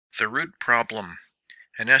The Root Problem,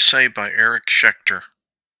 an essay by Eric Schechter.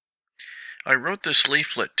 I wrote this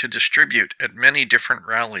leaflet to distribute at many different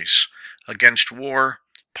rallies against war,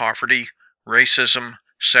 poverty, racism,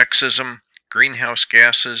 sexism, greenhouse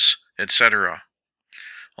gases, etc.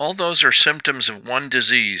 All those are symptoms of one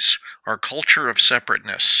disease, our culture of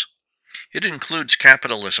separateness. It includes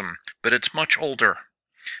capitalism, but it's much older.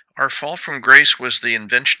 Our fall from grace was the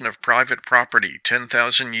invention of private property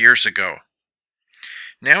 10,000 years ago.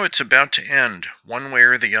 Now it's about to end, one way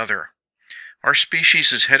or the other. Our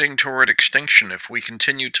species is heading toward extinction if we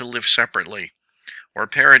continue to live separately, or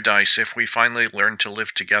paradise if we finally learn to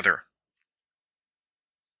live together.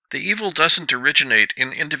 The evil doesn't originate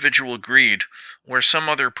in individual greed or some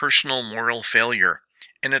other personal moral failure,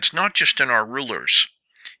 and it's not just in our rulers.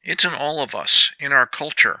 It's in all of us, in our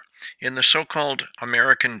culture, in the so-called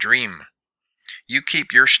American dream. You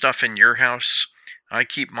keep your stuff in your house, I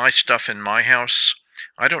keep my stuff in my house.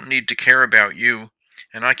 I don't need to care about you,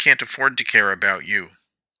 and I can't afford to care about you.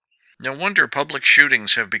 No wonder public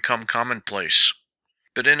shootings have become commonplace.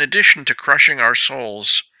 But in addition to crushing our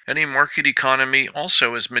souls, any market economy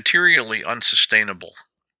also is materially unsustainable.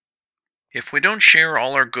 If we don't share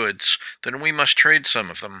all our goods, then we must trade some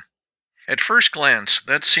of them. At first glance,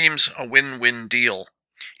 that seems a win-win deal.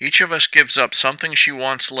 Each of us gives up something she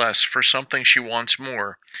wants less for something she wants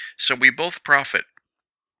more, so we both profit.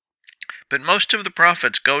 But most of the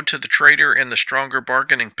profits go to the trader in the stronger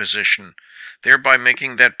bargaining position, thereby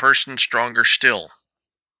making that person stronger still.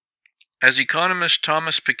 As economist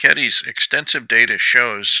Thomas Piketty's extensive data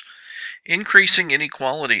shows, increasing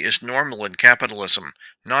inequality is normal in capitalism,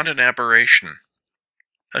 not an aberration.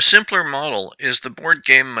 A simpler model is the board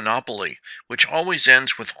game Monopoly, which always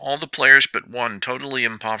ends with all the players but one totally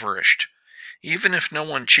impoverished, even if no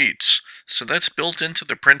one cheats, so that's built into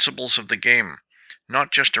the principles of the game,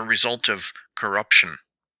 not just a result of corruption.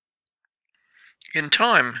 In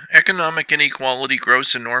time, economic inequality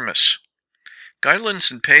grows enormous. Guylands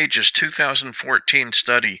and Page's 2014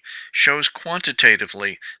 study shows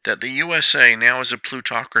quantitatively that the USA now is a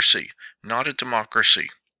plutocracy, not a democracy.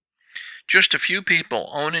 Just a few people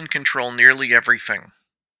own and control nearly everything.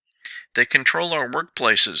 They control our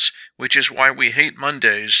workplaces, which is why we hate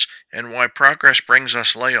Mondays and why progress brings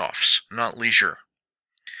us layoffs, not leisure.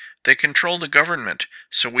 They control the government,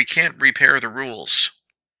 so we can't repair the rules.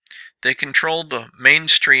 They control the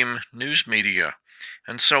mainstream news media,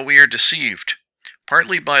 and so we are deceived,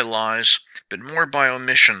 partly by lies, but more by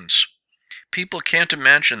omissions. People can't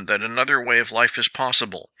imagine that another way of life is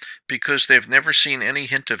possible, because they've never seen any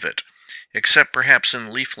hint of it, except perhaps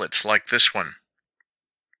in leaflets like this one.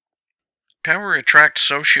 Power attracts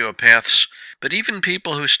sociopaths, but even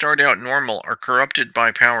people who start out normal are corrupted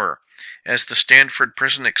by power, as the Stanford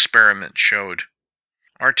prison experiment showed.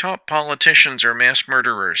 Our top politicians are mass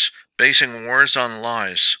murderers, basing wars on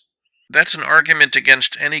lies. That's an argument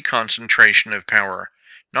against any concentration of power,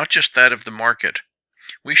 not just that of the market.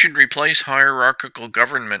 We should replace hierarchical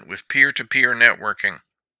government with peer-to-peer networking.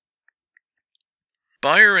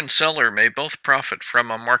 Buyer and seller may both profit from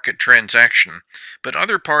a market transaction, but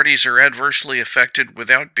other parties are adversely affected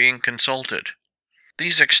without being consulted.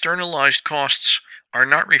 These externalized costs are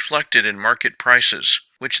not reflected in market prices,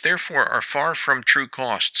 which therefore are far from true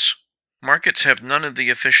costs. Markets have none of the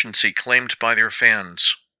efficiency claimed by their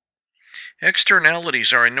fans.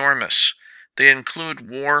 Externalities are enormous. They include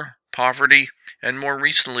war, poverty, and more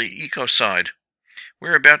recently ecocide.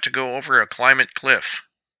 We're about to go over a climate cliff.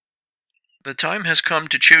 The time has come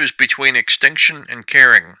to choose between extinction and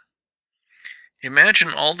caring. Imagine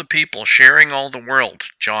all the people sharing all the world,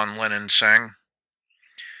 John Lennon sang.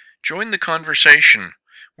 Join the conversation.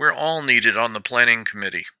 We're all needed on the planning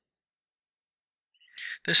committee.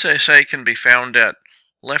 This essay can be found at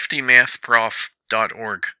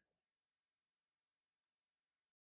leftymathprof.org.